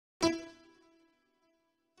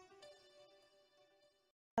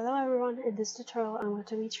everyone, in this tutorial I'm going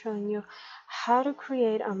to be showing you how to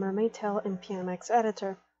create a mermaid tail in PMX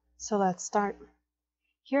editor. So let's start.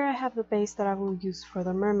 Here I have the base that I will use for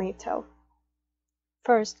the mermaid tail.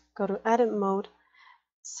 First, go to edit mode,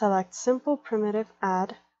 select simple primitive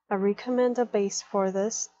add. I recommend a base for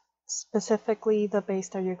this, specifically the base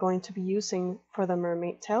that you're going to be using for the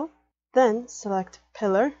mermaid tail. Then select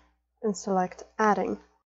pillar and select adding.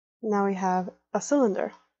 Now we have a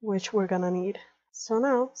cylinder, which we're gonna need. So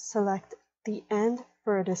now select the end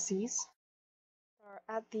vertices that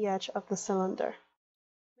are at the edge of the cylinder.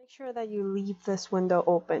 Make sure that you leave this window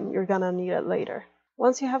open, you're gonna need it later.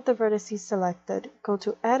 Once you have the vertices selected, go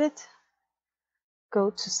to edit, go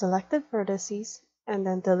to selected vertices, and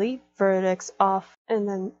then delete vertex off, and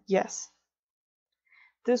then yes.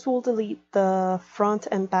 This will delete the front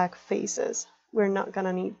and back faces. We're not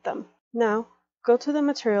gonna need them. Now go to the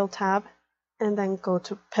material tab and then go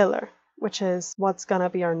to pillar, which is what's gonna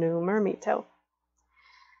be our new mermaid tail.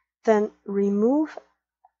 Then remove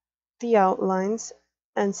the outlines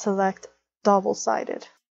and select double-sided.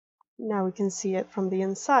 Now we can see it from the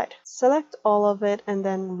inside. Select all of it and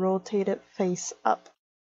then rotate it face up.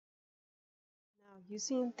 Now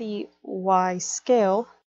using the Y scale,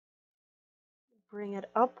 bring it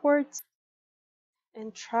upwards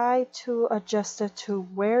and try to adjust it to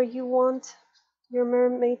where you want your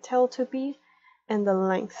mermaid tail to be and the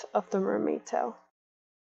length of the mermaid tail.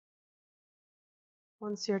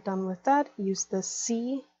 Once you're done with that, use the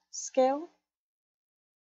C scale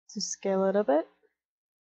to scale it a bit.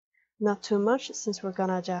 Not too much, since we're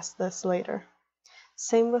gonna adjust this later.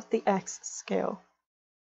 Same with the X scale.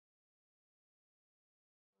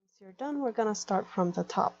 Once you're done, we're gonna start from the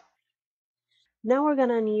top. Now we're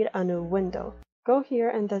gonna need a new window. Go here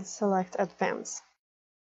and then select Advance.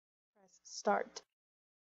 Press Start.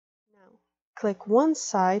 Now click one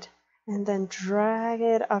side and then drag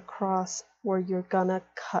it across where you're gonna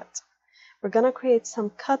cut. We're gonna create some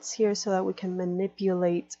cuts here so that we can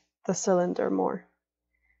manipulate the cylinder more.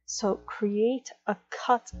 So create a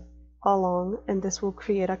cut along, and this will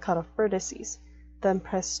create a cut of vertices. Then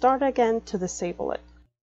press Start again to disable it.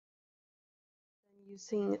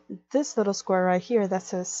 Using this little square right here that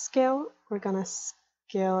says Scale, we're gonna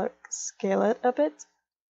scale it a bit.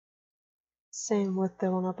 Same with the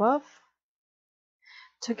one above,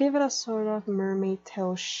 to give it a sort of mermaid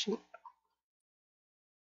tail shape.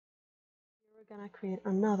 We're gonna create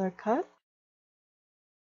another cut.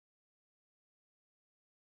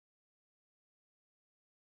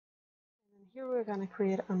 And here we're gonna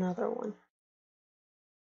create another one.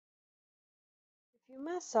 If you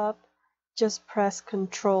mess up, just press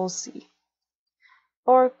Ctrl C.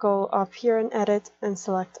 Or go up here and edit and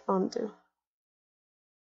select undo. Once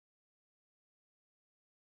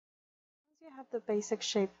you have the basic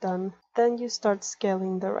shape done, then you start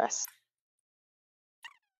scaling the rest.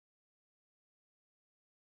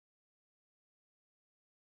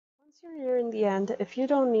 Once you're nearing the end, if you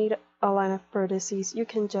don't need a line of vertices, you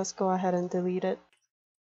can just go ahead and delete it.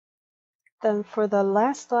 Then for the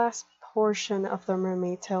last portion of the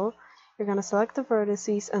mermaid tail, you're going to select the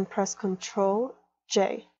vertices and press Ctrl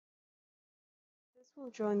J. This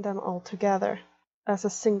will join them all together as a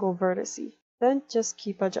single vertice. Then just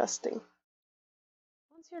keep adjusting.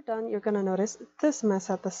 Once you're done, you're going to notice this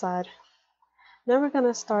mess at the side. Now we're going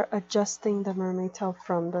to start adjusting the mermaid tail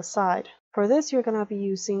from the side. For this, you're going to be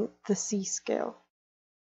using the C scale.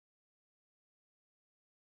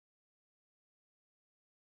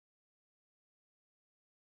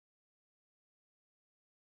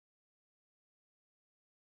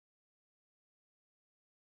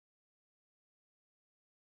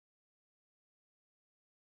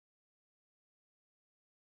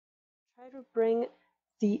 Try to bring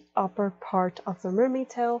the upper part of the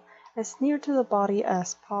mermaid tail as near to the body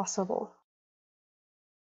as possible.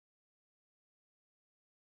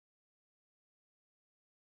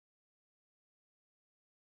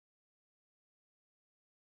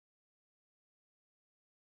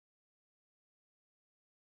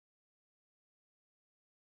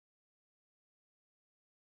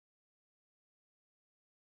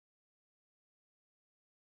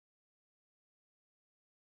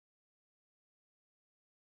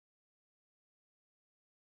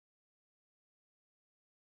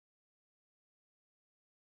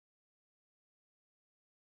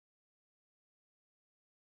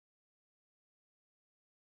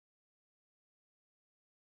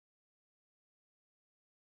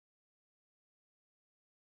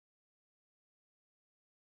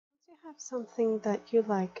 Once you have something that you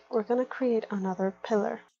like, we're going to create another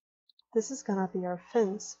pillar. This is going to be our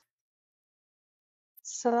fins.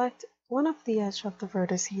 Select one of the edge of the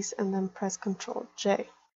vertices and then press Ctrl J.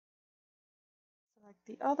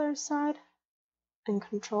 the other side and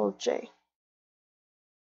Control J.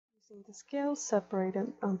 Using the scale, separate it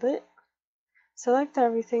a bit. Select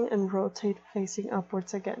everything and rotate facing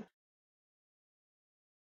upwards again.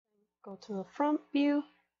 Go to the front view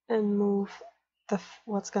and move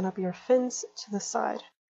what's going to be our fins to the side.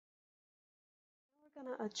 We're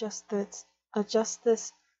going to adjust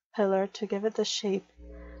this pillar to give it the shape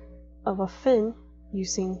of a fin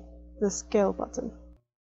using the scale button.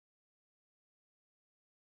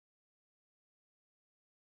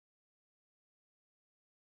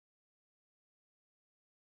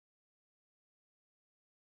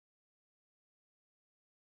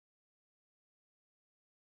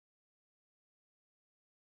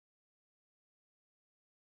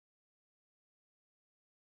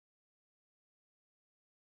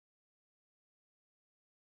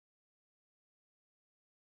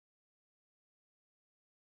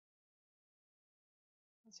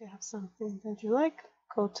 Once you have something that you like,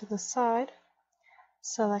 go to the side,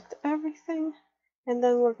 select everything, and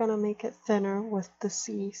then we're going to make it thinner with the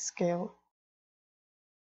C scale.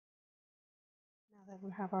 Now that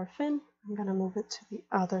we have our fin, I'm going to move it to the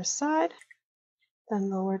other side, then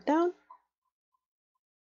lower down,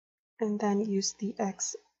 and then use the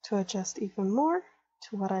X to adjust even more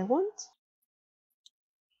to what I want.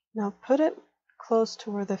 Now put it close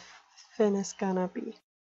to where the fin is going to be.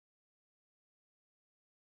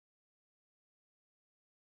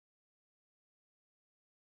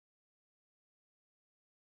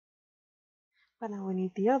 But now we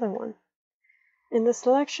need the other one. In the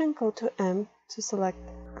selection, go to M to select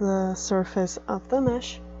the surface of the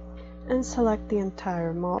mesh and select the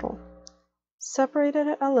entire model. Separate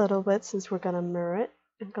it a little bit since we're going to mirror it,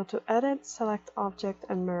 and go to Edit, select Object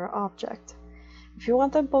and Mirror Object. If you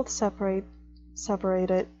want them both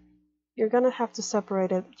separated, you're going to have to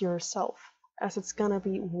separate it yourself, as it's going to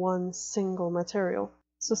be one single material.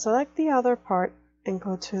 So select the other part and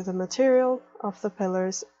go to the material of the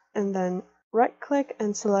pillars, and then right-click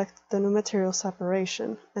and select the new material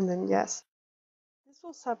separation, and then yes. This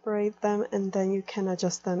will separate them, and then you can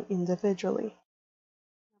adjust them individually.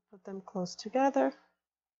 Put them close together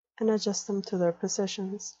and adjust them to their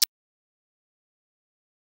positions.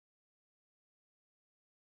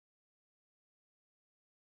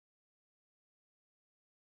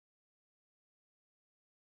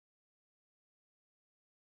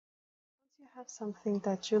 Once you have something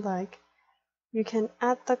that you like, you can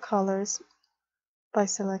add the colors by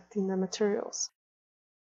selecting the materials.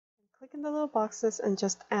 Click in the little boxes and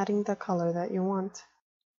just adding the color that you want.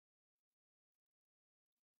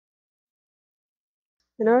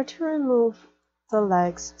 In order to remove the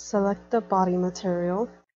legs, select the body material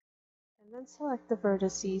and then select the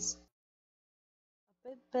vertices a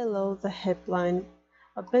bit below the hip line,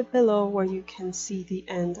 a bit below where you can see the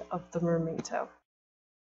end of the mermaid tail.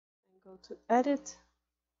 And go to Edit,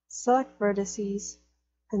 select vertices,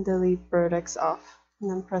 and delete vertex off, and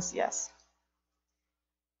then press yes.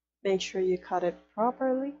 Make sure you cut it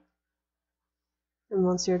properly, and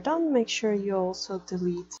once you're done, make sure you also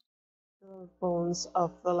delete the bones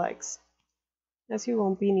of the legs, as you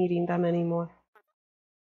won't be needing them anymore.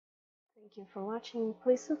 Thank you for watching.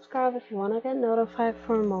 Please subscribe if you want to get notified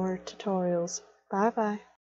for more tutorials. Bye bye.